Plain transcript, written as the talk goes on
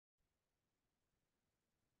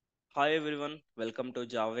Hi everyone, welcome to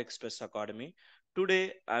Java Express Academy.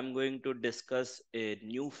 Today I'm going to discuss a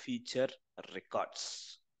new feature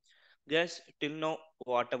records. Guys, till now,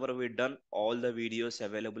 whatever we done, all the videos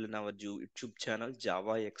available in our YouTube channel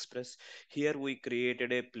Java Express. Here we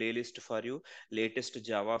created a playlist for you, latest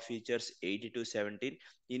Java features 8 to 17.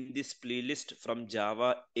 In this playlist from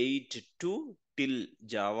Java 8 to till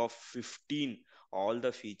Java 15, all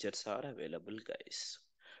the features are available, guys.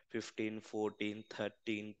 15, 14,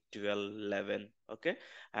 13, 12, 11. Okay,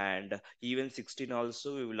 and even 16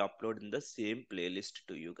 also we will upload in the same playlist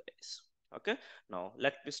to you guys. Okay, now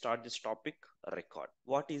let me start this topic. Record.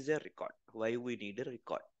 What is a record? Why we need a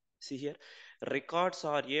record? See here, records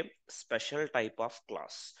are a special type of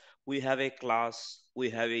class. We have a class, we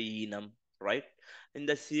have a enum, right? In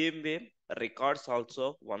the same way, records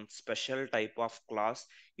also one special type of class.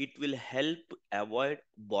 It will help avoid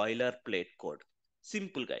boilerplate code.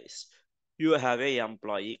 Simple, guys. You have a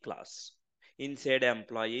employee class. Inside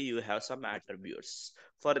employee, you have some attributes.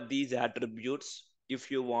 For these attributes,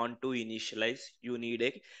 if you want to initialize, you need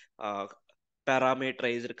a uh,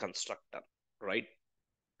 parameterized constructor, right?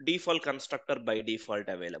 Default constructor by default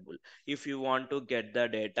available. If you want to get the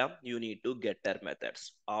data, you need to getter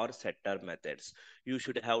methods or setter methods. You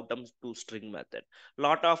should have them to string method.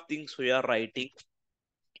 Lot of things we are writing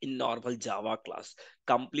in normal Java class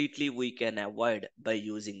completely we can avoid by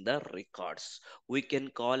using the records. We can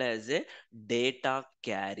call as a data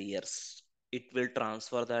carriers. It will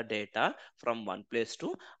transfer the data from one place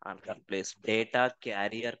to another place. Data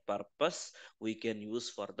carrier purpose we can use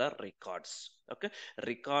for the records. Okay,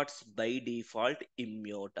 records by default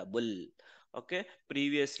immutable. Okay,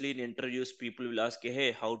 previously in interviews people will ask,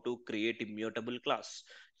 hey, how to create immutable class?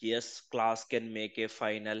 Yes, class can make a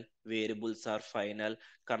final, variables are final,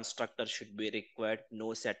 constructor should be required,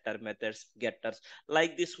 no setter methods, getters.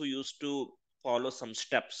 Like this we used to follow some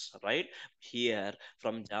steps, right? Here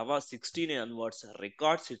from Java 16 onwards,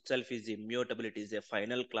 records itself is immutable. It is a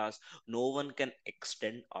final class. No one can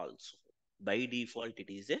extend also. By default,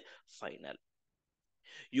 it is a final.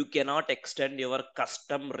 You cannot extend your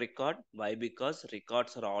custom record. Why? Because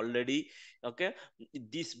records are already okay.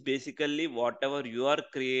 This basically whatever you are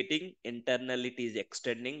creating internally, it is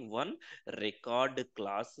extending one record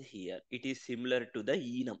class. Here it is similar to the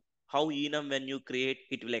enum. How enum, when you create,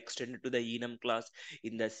 it will extend to the enum class.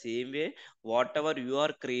 In the same way, whatever you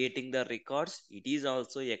are creating the records, it is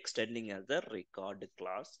also extending as the record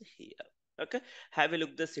class here. Okay, have a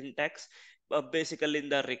look the syntax. Basically in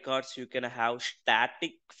the records you can have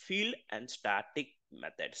static field and static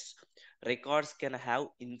methods. Records can have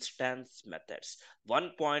instance methods.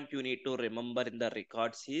 One point you need to remember in the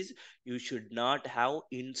records is you should not have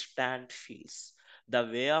instant fields. The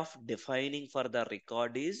way of defining for the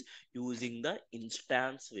record is using the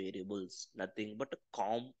instance variables, nothing but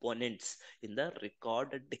components in the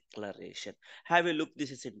record declaration. Have a look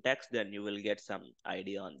this is syntax, then you will get some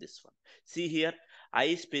idea on this one. See here,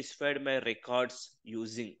 I specified my records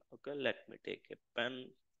using, okay, let me take a pen.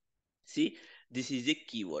 See, this is a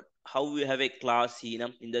keyword. How we have a class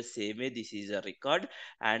enum, in the same way this is a record,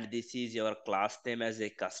 and this is your class name as a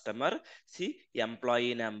customer. See,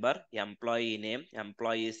 employee number, employee name,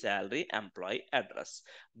 employee salary, employee address.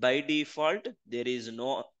 By default, there is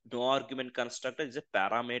no argument constructor. It's a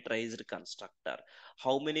parameterized constructor.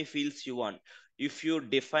 How many fields you want? If you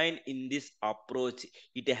define in this approach,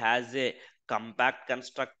 it has a compact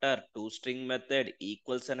constructor, toString method,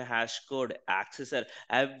 equals and hash code, accessor,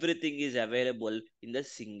 everything is available in the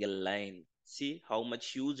single line. See how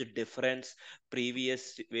much huge difference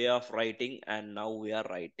previous way of writing and now we are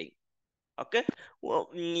writing. Okay, well,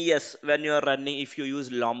 yes, when you are running, if you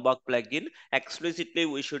use Lombok plugin, explicitly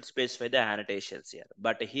we should specify the annotations here,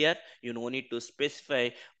 but here you no need to specify.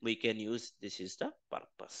 We can use, this is the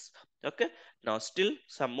purpose. Okay, now still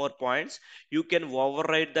some more points. You can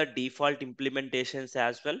override the default implementations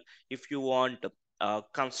as well. If you want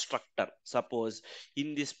constructor, suppose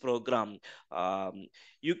in this program, um,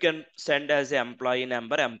 you can send as employee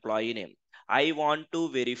number, employee name. I want to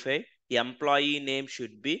verify employee name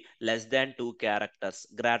should be less than 2 characters,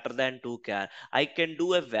 greater than 2 I can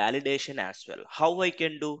do a validation as well. How I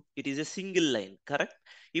can do? It is a single line, correct?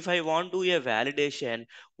 If I want to do a validation,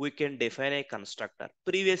 we can define a constructor.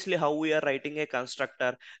 Previously how we are writing a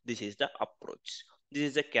constructor, this is the approach.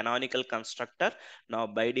 This is a canonical constructor. Now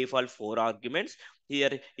by default 4 arguments.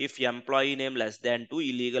 Here if employee name less than 2,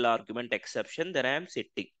 illegal argument exception, then I am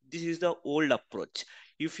setting. This is the old approach.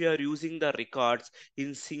 If you are using the records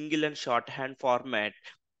in single and shorthand format,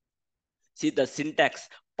 see the syntax,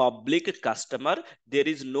 public customer, there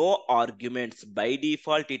is no arguments. By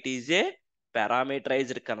default it is a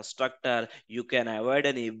parameterized constructor, you can avoid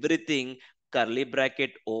an everything, curly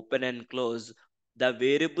bracket open and close. The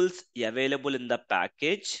variables available in the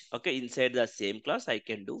package, okay, inside the same class, I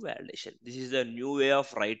can do validation. This is a new way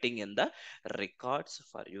of writing in the records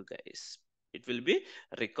for you guys. It will be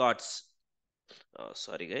records.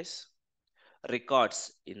 Sorry, guys,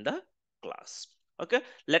 records in the class. Okay,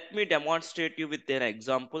 let me demonstrate you with an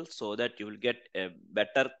example so that you will get a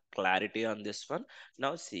better clarity on this one.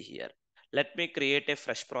 Now see here, let me create a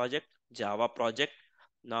fresh project, Java project.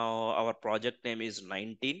 Now our project name is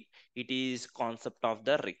 19. It is concept of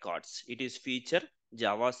the records. It is feature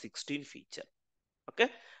Java 16 feature. Okay,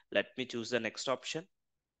 let me choose the next option,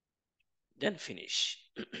 then finish.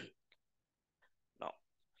 Now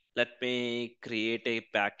let me create a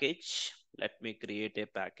package. Let me create a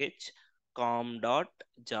package,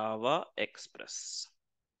 com.java express.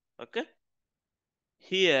 Okay,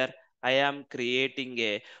 here I am creating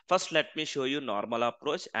a, first let me show you normal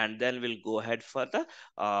approach and then we'll go ahead for the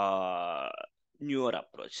uh, newer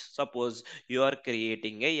approach. Suppose you are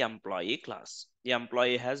creating a employee class. The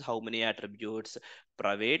employee has how many attributes?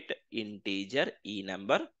 Private integer e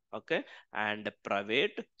number, okay, and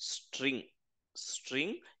private string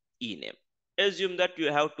e name. Assume that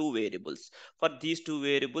you have two variables. For these two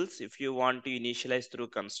variables, if you want to initialize through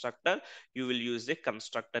constructor, you will use the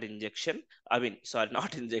constructor injection. I mean, sorry,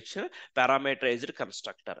 not injection, parameterized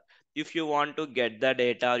constructor. If you want to get the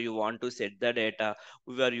data, you want to set the data,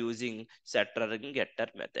 we are using setter and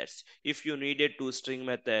getter methods. If you need a toString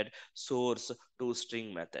method, source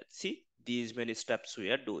toString method. See, these many steps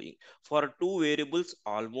we are doing. For two variables,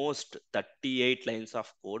 almost 38 lines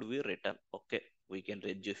of code we written. Okay, we can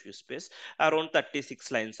reduce few space. Around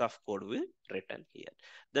 36 lines of code we written here.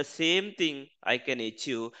 The same thing I can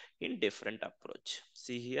achieve in different approach.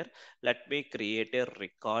 See here, let me create a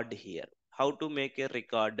record here. How to make a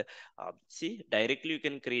record? See, directly you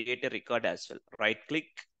can create a record as well. Right click,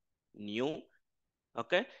 new.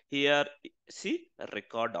 Okay, here see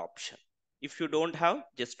record option. If you don't have,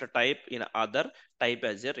 just type in other, type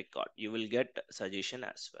as a record. You will get suggestion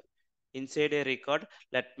as well. Inside a record,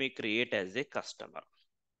 let me create as a customer.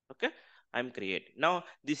 Okay, I'm creating. Now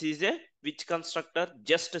this is a which constructor?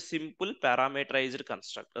 Just a simple parameterized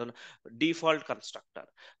constructor, default constructor.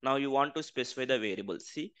 Now you want to specify the variable.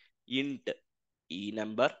 See, int e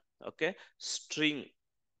number, okay, string,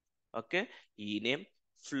 okay, e name,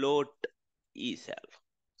 float e self,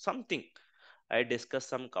 something. I discussed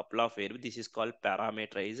some couple of variables. This is called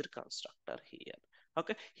parameterized constructor here.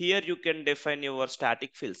 Okay, here you can define your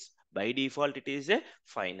static fields. By default, it is a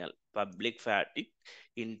final public static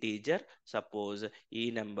integer. Suppose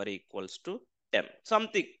e number equals to 10.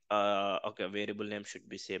 Something. Okay, variable name should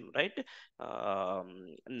be same, right?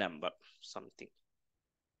 Number, something.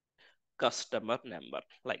 Customer number,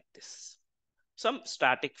 like this. Some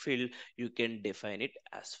static field you can define it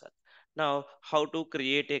as well. Now how to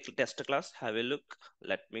create a test class? Have a look.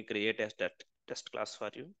 Let me create a test class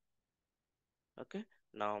for you. Okay,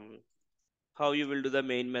 now how you will do the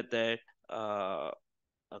main method?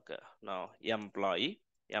 Okay, now employee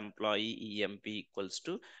emp equals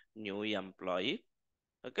to new employee.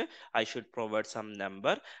 Okay, I should provide some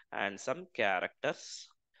number and some characters.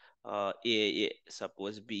 A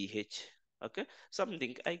suppose bh. Okay,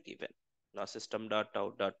 something I given. Now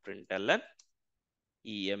system.out.println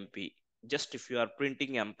emp. Just if you are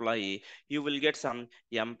printing employee, you will get some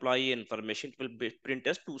employee information. It will be print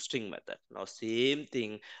as toString method. Now same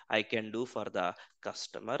thing I can do for the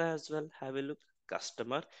customer as well. Have a look.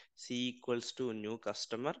 Customer c equals to new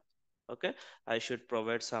customer. Okay, I should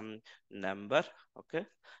provide some number. Okay,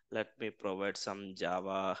 let me provide some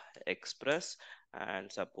Java Express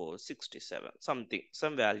and suppose 67, something,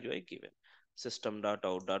 some value I given.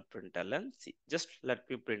 System.out.println c. Just let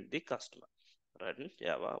me print the customer, right, in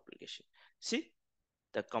Java application. See,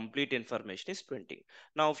 the complete information is printing.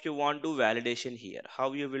 Now if you want to validation here,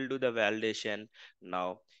 how you will do the validation?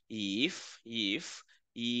 Now if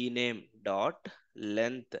e name dot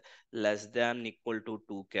length less than equal to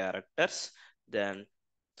 2 characters, then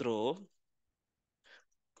throw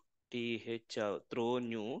throw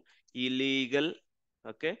new illegal,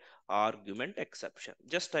 okay, argument exception.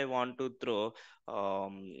 Just I want to throw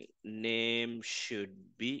name should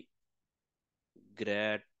be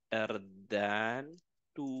greater than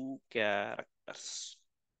 2 characters.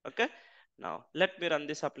 Okay, now let me run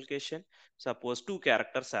this application. Suppose 2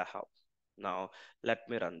 characters I have. Now let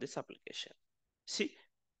me run this application. See,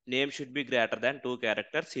 name should be greater than 2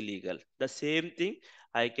 characters, illegal. The same thing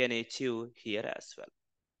I can achieve here as well.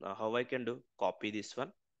 Now how I can do? Copy this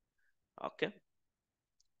one. Okay,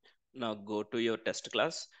 now go to your test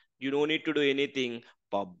class. You don't need to do anything.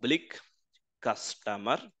 Public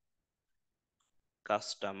customer,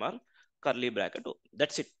 customer, curly bracket. Oh,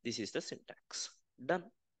 that's it. This is the syntax. Done.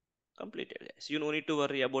 Completed, guys. You no need to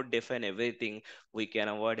worry about define everything. We can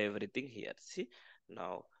avoid everything here. See,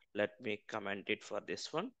 now let me comment it for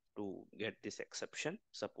this one to get this exception.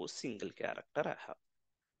 Suppose single character I have.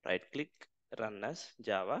 Right click, run as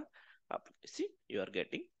Java. See, you are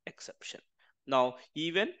getting exception. Now,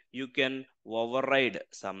 even you can override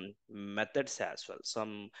some methods as well,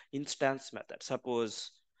 some instance methods.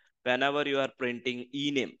 Suppose whenever you are printing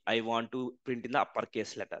ename, I want to print in the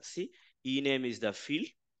uppercase letter. See, ename is the field.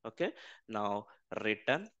 Okay. Now,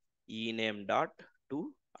 return ename dot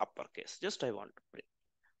to uppercase. Just I want to print.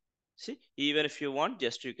 See, even if you want,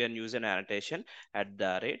 just you can use an annotation at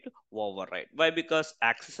the rate override. Why? Because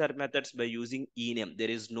accessor methods by using ename, there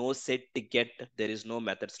is no set to get, there is no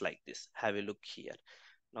methods like this. Have a look here.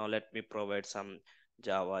 Now let me provide some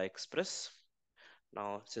Java Express.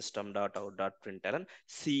 Now system.out.println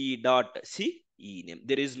c dot c ename.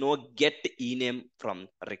 There is no get ename from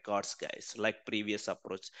records, guys, like previous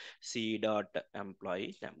approach. C dot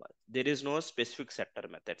employee number. There is no specific setter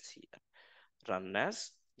methods here. Run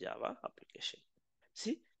as Java application.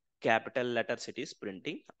 See, capital letters it is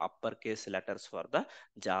printing, uppercase letters for the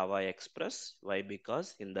Java Express. Why?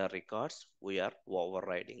 Because in the records we are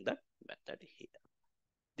overriding the method here.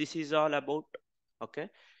 This is all about, okay,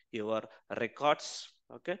 your records.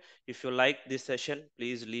 Okay, if you like this session,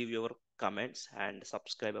 please leave your comments and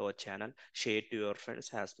subscribe our channel. Share to your friends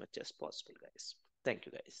as much as possible, guys. Thank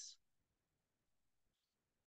you, guys.